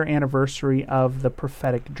 1-year anniversary of the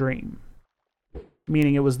prophetic dream.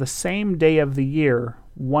 Meaning it was the same day of the year,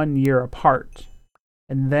 1 year apart.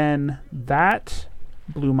 And then that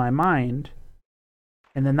blew my mind.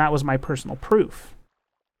 And then that was my personal proof.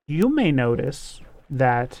 You may notice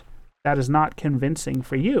that is not convincing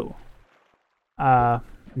for you.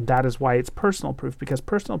 That is why it's personal proof, because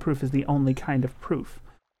personal proof is the only kind of proof.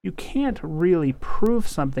 You can't really prove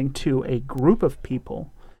something to a group of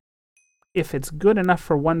people. If it's good enough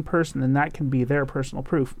for one person, then that can be their personal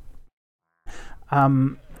proof. I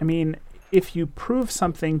mean, if you prove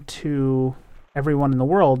something to everyone in the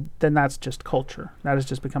world, then that's just culture. That has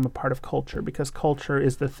just become a part of culture, because culture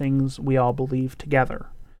is the things we all believe together.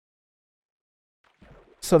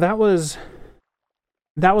 So that was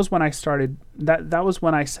when I started, that was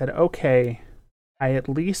when I said, okay, I at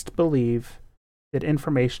least believe that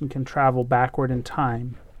information can travel backward in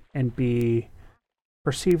time and be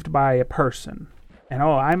perceived by a person. And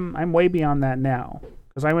I'm way beyond that now,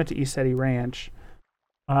 because I went to Isetti Ranch.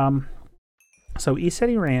 So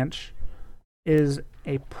Isetti Ranch is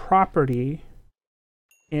a property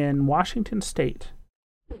in Washington State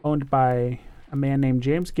owned by a man named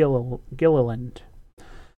James Gilliland.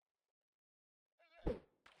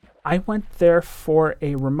 I went there for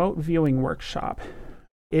a remote viewing workshop.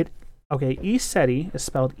 Isetti is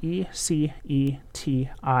spelled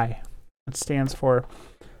E-C-E-T-I. It stands for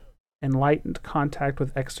Enlightened Contact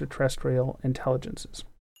with Extraterrestrial Intelligences.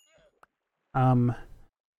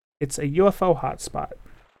 It's a UFO hotspot.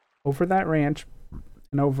 Over that ranch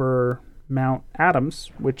and over Mount Adams,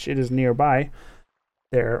 which it is nearby,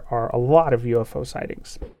 there are a lot of UFO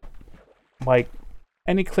sightings. Like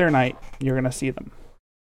any clear night, you're going to see them.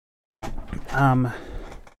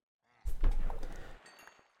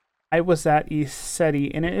 I was at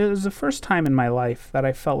ECETI, and it was the first time in my life that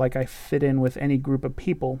I felt like I fit in with any group of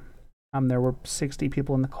people. There were 60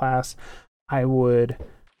 people in the class. I would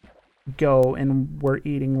go and we're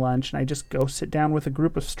eating lunch, and I just go sit down with a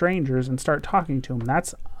group of strangers and start talking to them.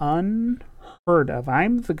 That's unheard of.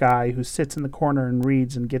 I'm the guy who sits in the corner and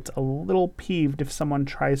reads and gets a little peeved if someone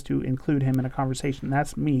tries to include him in a conversation.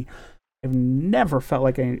 That's me. I've never felt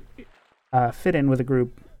like I fit in with a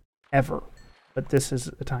group ever. But this is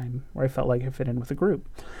a time where I felt like I fit in with a group.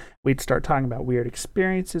 We'd start talking about weird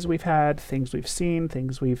experiences we've had, things we've seen,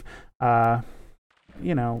 things we've,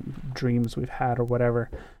 dreams we've had or whatever.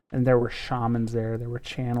 And there were shamans there. There were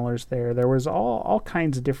channelers there. There was all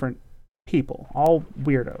kinds of different people, all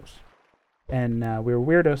weirdos. And we were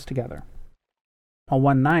weirdos together. Well,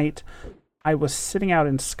 one night, I was sitting out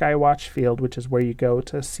in Skywatch Field, which is where you go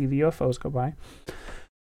to see the UFOs go by.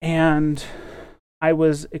 And I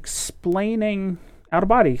was explaining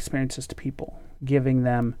out-of-body experiences to people, giving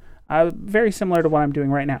them, very similar to what I'm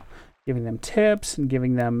doing right now, giving them tips and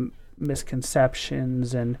giving them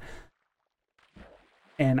misconceptions, and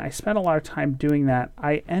I spent a lot of time doing that.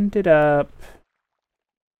 I ended up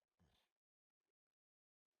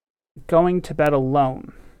going to bed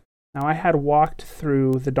alone. Now, I had walked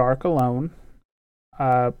through the dark alone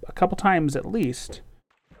a couple times at least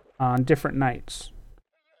on different nights.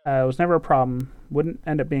 It was never a problem. Wouldn't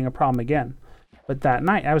end up being a problem again. But that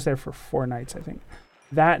night, I was there for 4 nights, I think.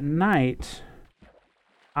 That night,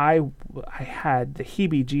 I had the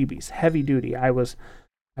heebie-jeebies, heavy duty. I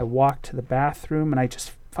walked to the bathroom and I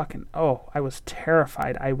just I was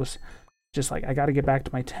terrified. I was just like, I got to get back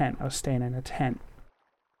to my tent. I was staying in a tent.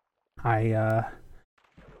 I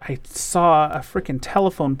saw a freaking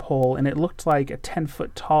telephone pole and it looked like a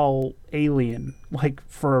 10-foot tall alien, like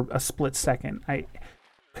for a split second.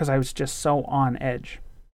 Because I was just so on edge.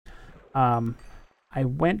 I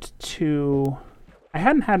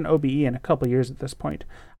hadn't had an OBE in a couple years at this point.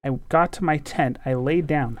 I got to my tent, I laid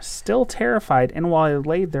down, still terrified, and while I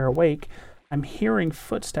laid there awake, I'm hearing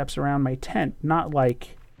footsteps around my tent, not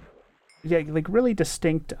like really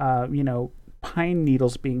distinct, pine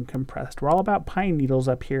needles being compressed. We're all about pine needles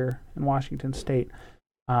up here in Washington State.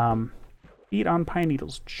 Feet on pine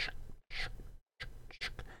needles.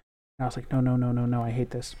 And I was like, no, I hate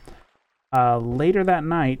this. Later that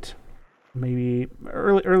night, maybe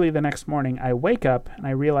early the next morning, I wake up and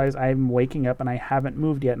I realize I'm waking up and I haven't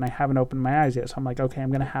moved yet and I haven't opened my eyes yet. So I'm like, okay, I'm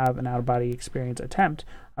going to have an out-of-body experience attempt.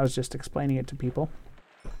 I was just explaining it to people.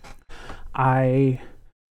 I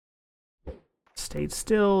stayed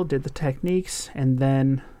still, did the techniques, and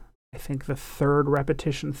then I think the 3rd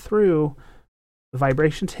repetition through, the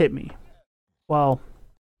vibrations hit me. Well,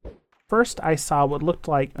 first I saw what looked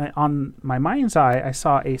like, on my mind's eye, I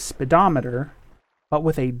saw a speedometer, but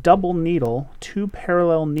with a double needle, 2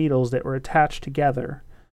 parallel needles that were attached together.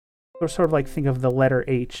 Or sort of like, think of the letter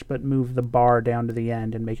H, but move the bar down to the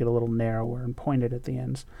end and make it a little narrower and point it at the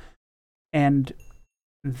ends. And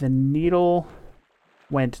the needle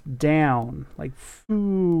went down, like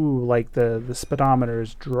the speedometer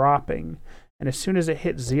is dropping. And as soon as it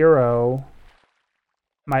hit 0,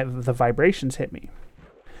 the vibrations hit me.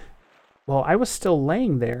 Well, I was still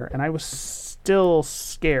laying there, and I was still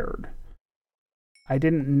scared. I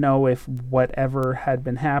didn't know if whatever had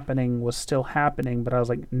been happening was still happening, but I was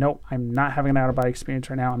like, nope, I'm not having an out-of-body experience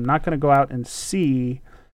right now. I'm not going to go out and see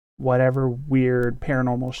whatever weird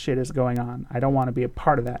paranormal shit is going on. I don't want to be a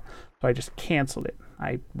part of that. So I just canceled it.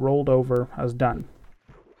 I rolled over. I was done.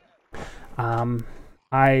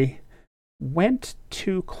 I went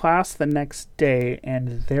to class the next day,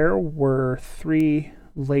 and there were 3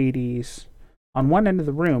 ladies on one end of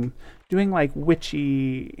the room doing like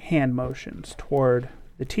witchy hand motions toward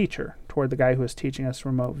the teacher, toward the guy who was teaching us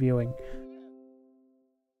remote viewing.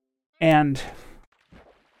 And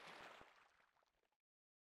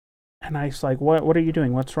I was like, what are you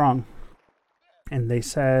doing? What's wrong? And they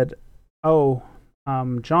said, John,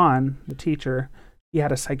 the teacher, he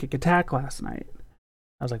had a psychic attack last night.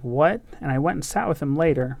 I was like, what? And I went and sat with him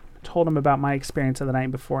later, told him about my experience of the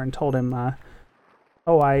night before, and told him, I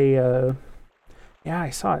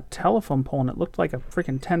saw a telephone pole and it looked like a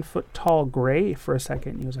freaking 10-foot tall gray for a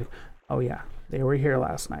second. And he was like, oh yeah, they were here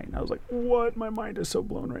last night. And I was like, what? My mind is so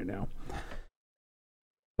blown right now.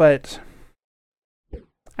 But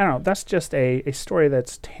I don't know. That's just a story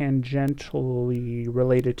that's tangentially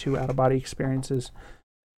related to out-of-body experiences.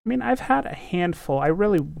 I mean, I've had a handful. I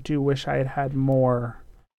really do wish I had had more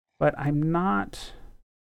but I'm not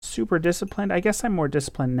super disciplined. I guess I'm more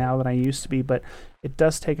disciplined now than I used to be, but it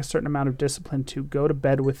does take a certain amount of discipline to go to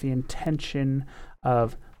bed with the intention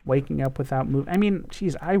of waking up without moving. I mean,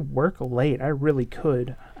 geez, I work late. I really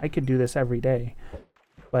could. I could do this every day.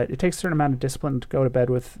 But it takes a certain amount of discipline to go to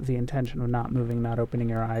bed with the intention of not moving, not opening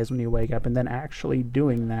your eyes when you wake up, and then actually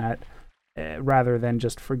doing that rather than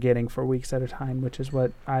just forgetting for weeks at a time, which is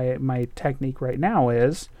what my technique right now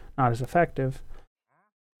is. Not as effective.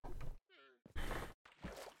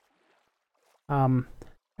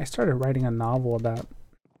 I started writing a novel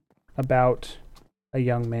about a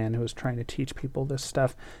young man who was trying to teach people this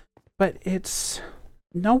stuff, but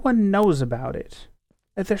no one knows about it.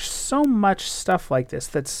 There's so much stuff like this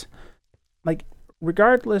that's like,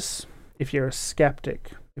 regardless if you're a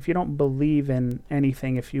skeptic, if you don't believe in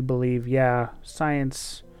anything, if you believe,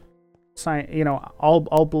 science,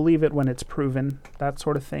 I'll believe it when it's proven, that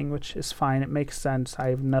sort of thing, which is fine. It makes sense. I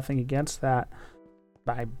have nothing against that.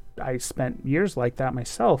 I spent years like that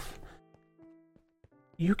myself.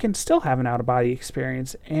 You can still have an out-of-body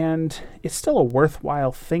experience, and it's still a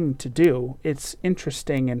worthwhile thing to do. It's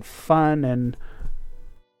interesting and fun,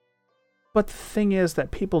 but the thing is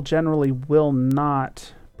that people generally will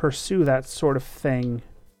not pursue that sort of thing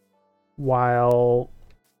while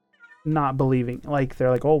not believing. Like,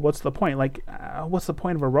 they're like, oh, what's the point? Like, what's the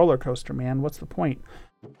point of a roller coaster, man? What's the point?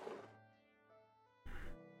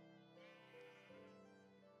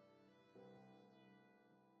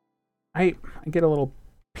 I get a little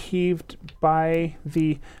peeved by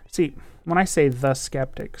when I say the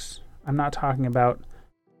skeptics, I'm not talking about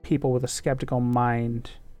people with a skeptical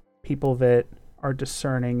mind, people that are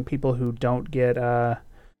discerning, people who don't get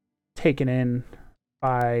taken in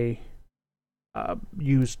by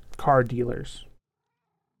used car dealers.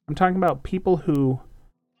 I'm talking about people who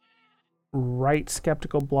write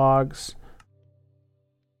skeptical blogs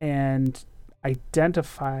and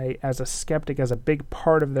identify as a skeptic as a big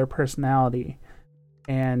part of their personality,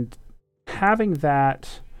 and having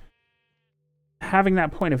that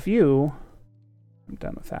point of view, I'm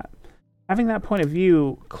done with that. Having that point of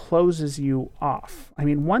view closes you off. I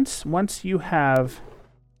mean, once you have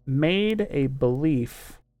made a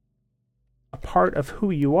belief a part of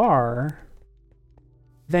who you are,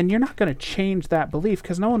 then you're not going to change that belief,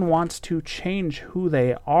 because no one wants to change who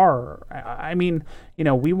they are. I mean,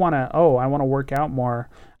 we want to, I want to work out more.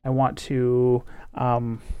 I want to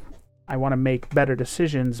make better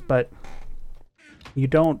decisions, but you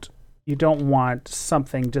don't want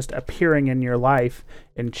something just appearing in your life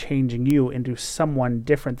and changing you into someone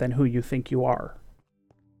different than who you think you are.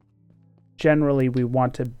 Generally, we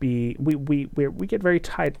want to be, we get very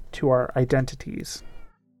tied to our identities.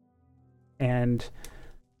 And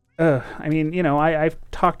I mean, I've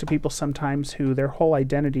talked to people sometimes who their whole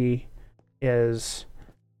identity is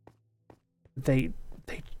they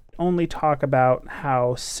only talk about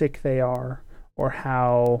how sick they are or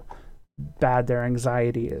how bad their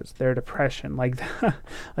anxiety is, their depression. Like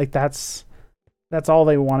that's all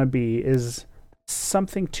they want to be, is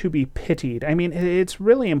something to be pitied. I mean, it's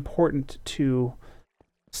really important to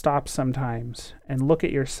stop sometimes and look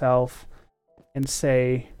at yourself and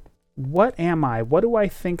say, what am I? What do I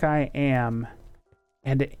think I am?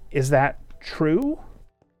 And is that true?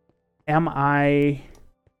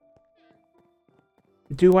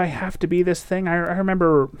 Do I have to be this thing? I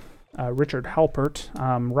remember Richard Halpert,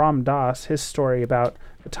 Ram Dass, his story about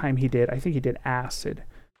the time I think he did acid.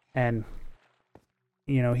 And,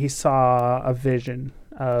 he saw a vision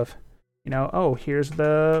of, here's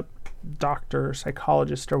the doctor,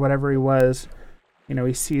 psychologist, or whatever he was.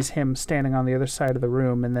 He sees him standing on the other side of the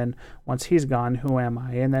room, and then once he's gone, who am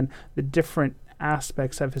I? And then the different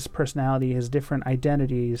aspects of his personality, his different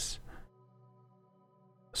identities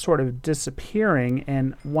sort of disappearing,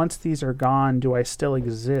 and once these are gone, do I still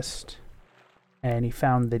exist? And he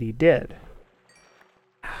found that he did.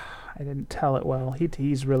 I didn't tell it well.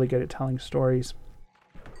 He's really good at telling stories.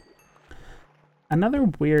 Another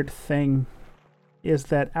weird thing is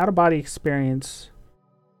that out-of-body experience,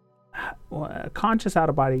 a conscious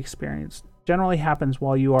out-of-body experience, generally happens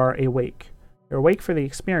while you are awake. You're awake for the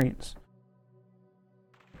experience.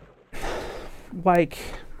 Like,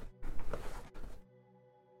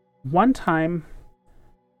 one time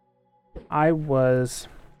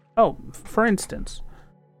for instance,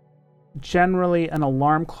 generally an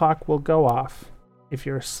alarm clock will go off. If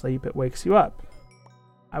you're asleep, it wakes you up.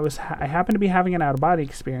 I happened to be having an out-of-body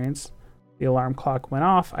experience. The alarm clock went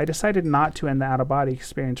off. I decided not to end the out-of-body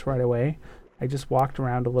experience right away. I just walked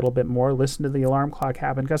around a little bit more, listened to the alarm clock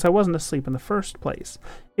happen, because I wasn't asleep in the first place.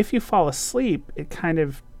 If you fall asleep, it kind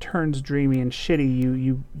of turns dreamy and shitty.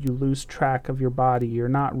 You lose track of your body. You're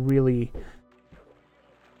not really...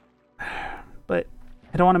 But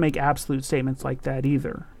I don't want to make absolute statements like that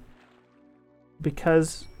either,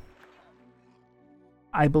 because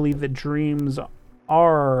I believe that dreams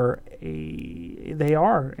are in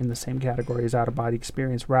the same category as out-of-body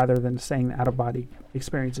experience, rather than saying that out-of-body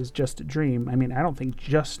experience is just a dream. I mean, I don't think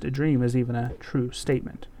just a dream is even a true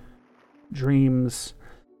statement. Dreams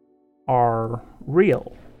are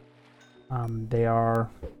real. They are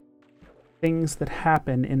things that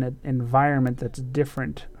happen in an environment that's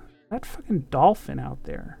different. That fucking dolphin out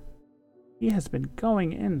there, he has been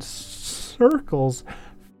going in circles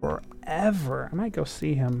forever. I might go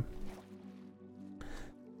see him.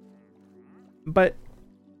 But,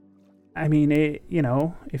 I mean,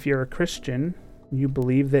 if you're a Christian, you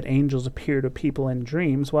believe that angels appear to people in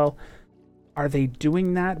dreams. Well, are they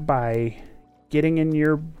doing that by getting in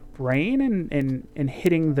your brain and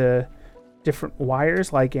hitting the different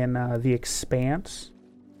wires, like in The Expanse,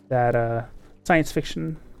 that science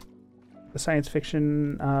fiction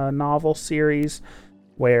novel series,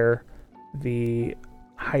 where the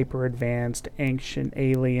hyper-advanced ancient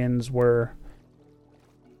aliens were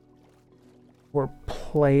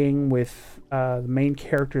playing with the main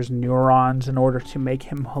character's neurons in order to make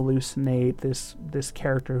him hallucinate this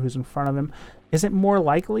character who's in front of him? Is it more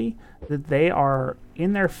likely that they are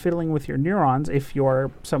in there fiddling with your neurons if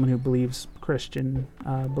you're someone who believes Christian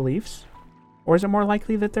beliefs? Or is it more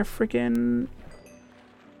likely that they're freaking...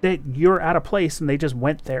 that you're at a place and they just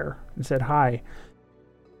went there and said hi?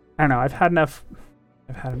 I don't know. I've had enough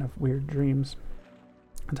weird dreams.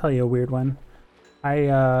 I'll tell you a weird one.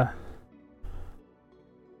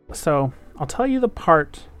 So I'll tell you the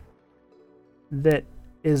part that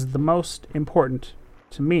is the most important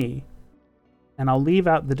to me, and I'll leave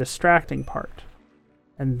out the distracting part.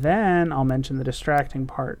 And then I'll mention the distracting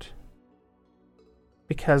part,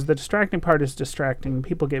 because the distracting part is distracting.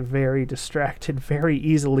 People get very distracted very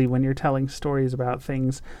easily when you're telling stories about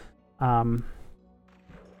things.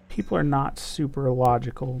 People are not super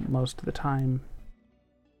logical most of the time.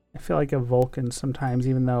 I feel like a Vulcan sometimes,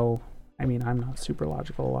 even though, I mean, I'm not super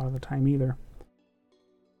logical a lot of the time either.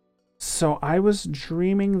 So I was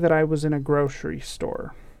dreaming that I was in a grocery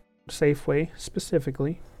store, Safeway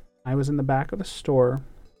specifically. I was in the back of the store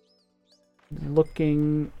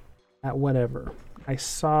looking at whatever. I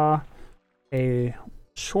saw a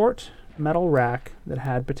short metal rack that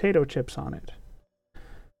had potato chips on it.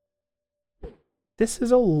 This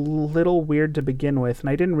is a little weird to begin with, and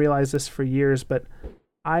I didn't realize this for years, but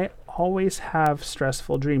I always have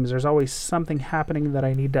stressful dreams. There's always something happening that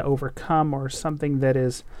I need to overcome, or something that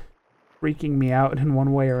is freaking me out in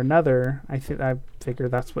one way or another. I figure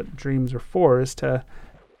that's what dreams are for, is to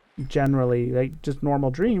generally, like, just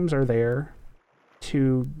normal dreams are there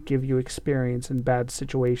to give you experience in bad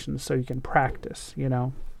situations so you can practice,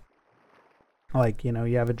 Like, you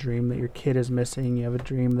have a dream that your kid is missing, you have a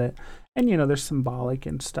dream that, and there's symbolic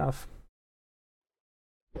and stuff.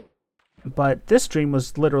 But this dream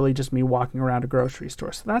was literally just me walking around a grocery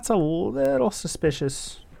store. So that's a little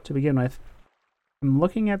suspicious to begin with. I'm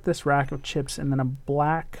looking at this rack of chips, and then a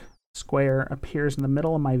black square appears in the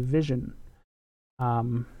middle of my vision.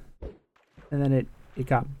 And then it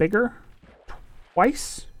got bigger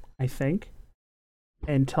twice, I think,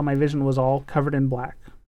 until my vision was all covered in black.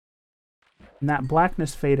 And that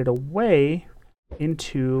blackness faded away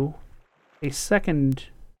into a second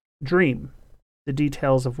dream, the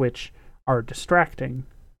details of which are distracting,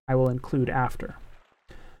 I will include after.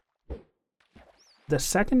 The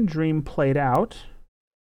second dream played out,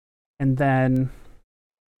 and then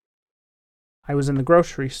I was in the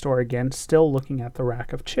grocery store again, still looking at the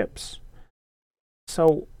rack of chips.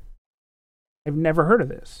 So I've never heard of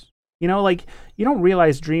this. Like, you don't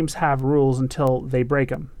realize dreams have rules until they break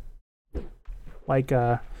them. Like,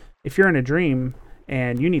 if you're in a dream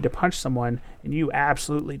and you need to punch someone and you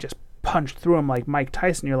absolutely just punch through them like Mike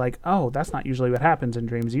Tyson, you're like, oh, that's not usually what happens in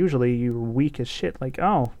dreams. Usually you're weak as shit. Like,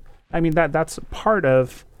 oh, I mean, that's part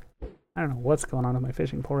of, I don't know what's going on my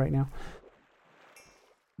fishing pole right now.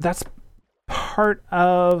 That's part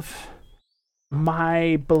of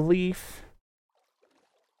my belief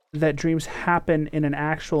that dreams happen in an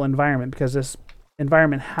actual environment, because this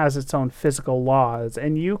environment has its own physical laws,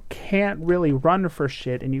 and you can't really run for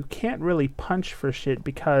shit, and you can't really punch for shit,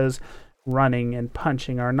 because running and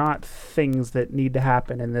punching are not things that need to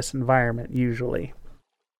happen in this environment usually.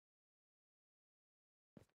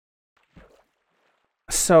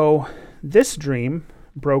 So this dream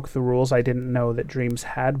broke the rules I didn't know that dreams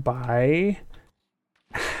had by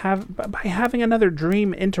by having another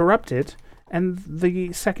dream interrupt it, and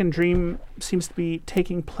the second dream seems to be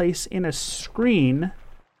taking place in a screen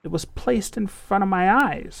that was placed in front of my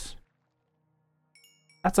eyes.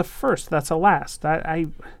 That's a first. That's a last. I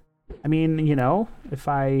mean, you know,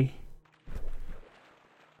 I'd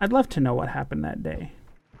love to know what happened that day.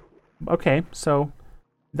 Okay, so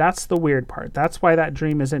that's the weird part. That's why that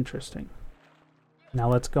dream is interesting. Now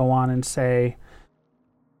let's go on and say,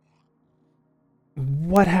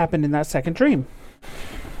 what happened in that second dream?